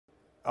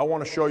I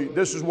want to show you.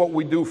 This is what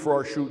we do for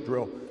our shoot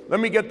drill. Let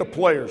me get the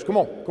players. Come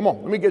on, come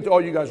on. Let me get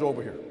all you guys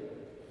over here.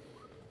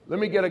 Let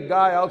me get a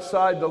guy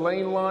outside the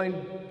lane line.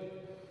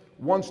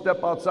 One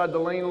step outside the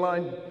lane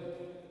line.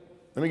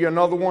 Let me get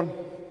another one.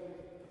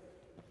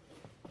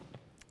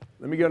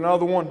 Let me get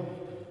another one.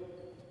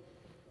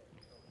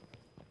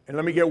 And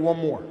let me get one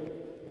more.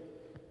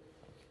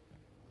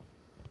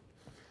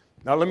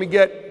 Now let me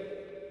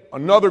get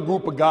another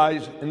group of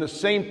guys in the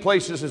same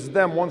places as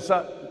them, one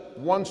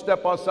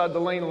step outside the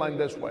lane line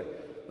this way.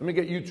 Let me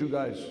get you two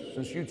guys,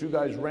 since you two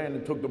guys ran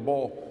and took the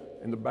ball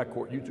in the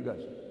backcourt. You two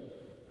guys.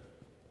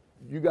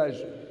 You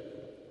guys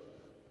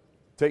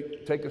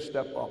take a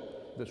step up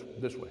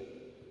this way.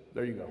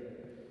 There you go.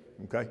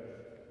 Okay?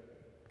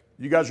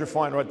 You guys are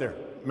fine right there.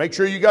 Make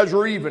sure you guys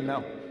are even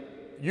now.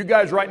 You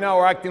guys right now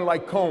are acting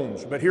like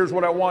cones, but here's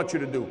what I want you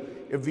to do.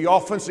 If the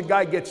offensive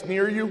guy gets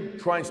near you,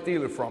 try and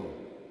steal it from him.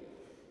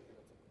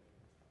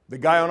 The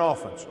guy on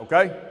offense,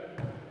 okay?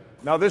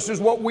 Now this is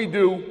what we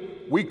do.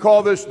 We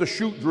call this the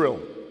shoot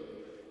drill.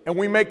 And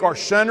we make our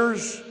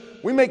centers,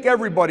 we make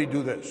everybody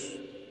do this.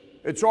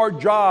 It's our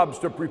jobs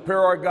to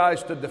prepare our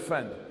guys to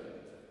defend.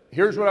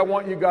 Here's what I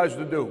want you guys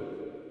to do.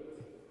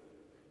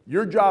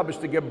 Your job is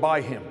to get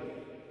by him.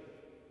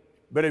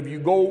 But if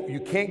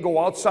you can't go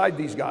outside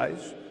these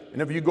guys,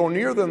 and if you go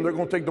near them, they're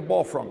going to take the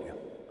ball from you.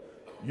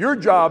 Your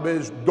job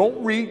is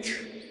don't reach,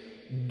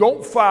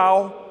 don't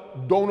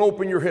foul, don't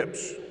open your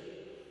hips.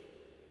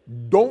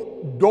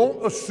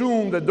 Don't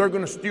assume that they're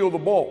going to steal the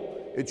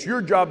ball. It's your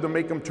job to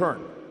make them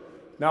turn.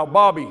 Now,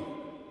 Bobby,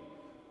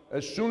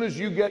 as soon as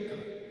you get,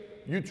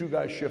 you two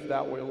guys shift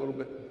that way a little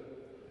bit.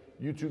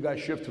 You two guys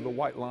shift to the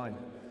white line.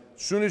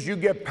 As soon as you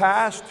get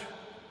past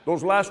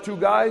those last two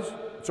guys,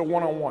 it's a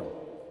one-on-one.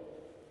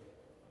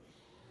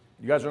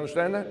 You guys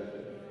understand that?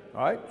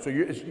 All right? So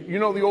you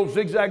know the old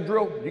zigzag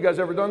drill? You guys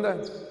ever done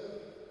that?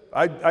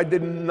 I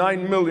did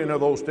 9 million of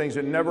those things.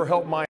 It never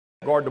helped my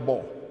guard the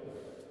ball.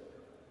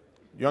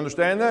 You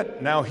understand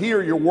that? Now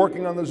here you're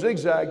working on the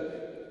zigzag,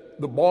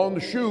 the ball in the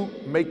shoe,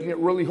 making it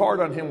really hard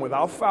on him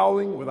without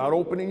fouling, without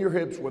opening your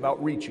hips,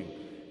 without reaching.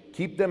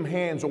 Keep them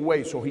hands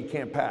away so he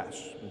can't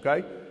pass,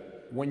 okay?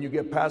 When you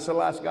get past the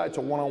last guy, it's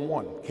a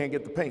one-on-one. Can't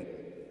get the paint,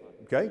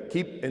 okay?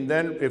 And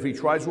then if he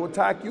tries to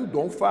attack you,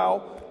 don't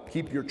foul.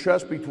 Keep your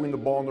chest between the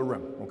ball and the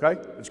rim,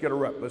 okay? Let's get a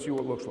rep. Let's see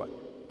what it looks like.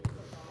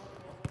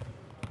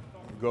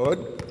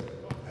 Good.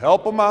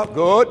 Help him out.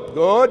 Good,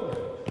 good.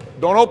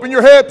 Don't open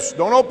your hips.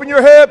 Don't open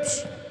your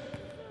hips.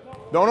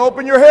 Don't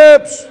open your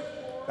hips.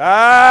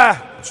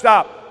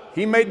 Stop.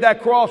 He made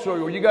that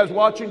crossover. Were you guys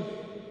watching?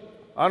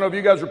 I don't know if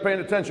you guys are paying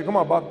attention. Come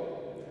on, Bob.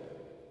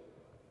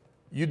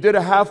 You did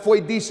a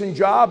halfway decent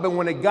job, and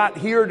when it got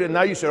here, then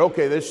now you said,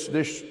 okay,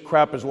 this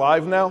crap is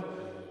live now.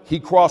 He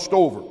crossed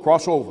over,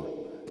 cross over.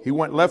 He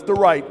went left to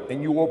right,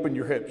 and you opened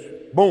your hips.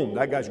 Boom,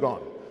 that guy's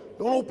gone.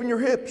 Don't open your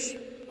hips.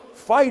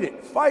 Fight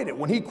it, fight it.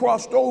 When he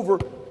crossed over,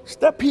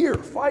 step here,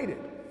 fight it,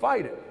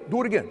 fight it.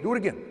 Do it again, do it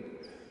again.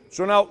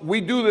 So now we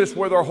do this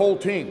with our whole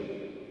team.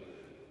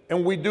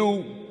 And we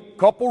do a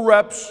couple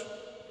reps.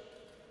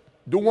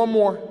 Do one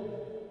more.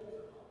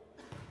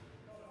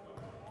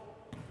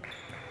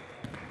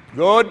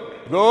 Good,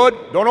 good.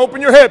 Don't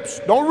open your hips.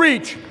 Don't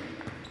reach.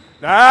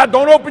 Don't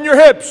open your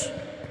hips.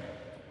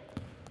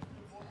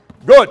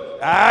 Good.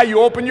 You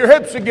open your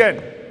hips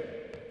again.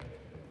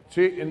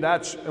 See,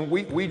 and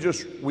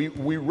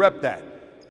we rep that.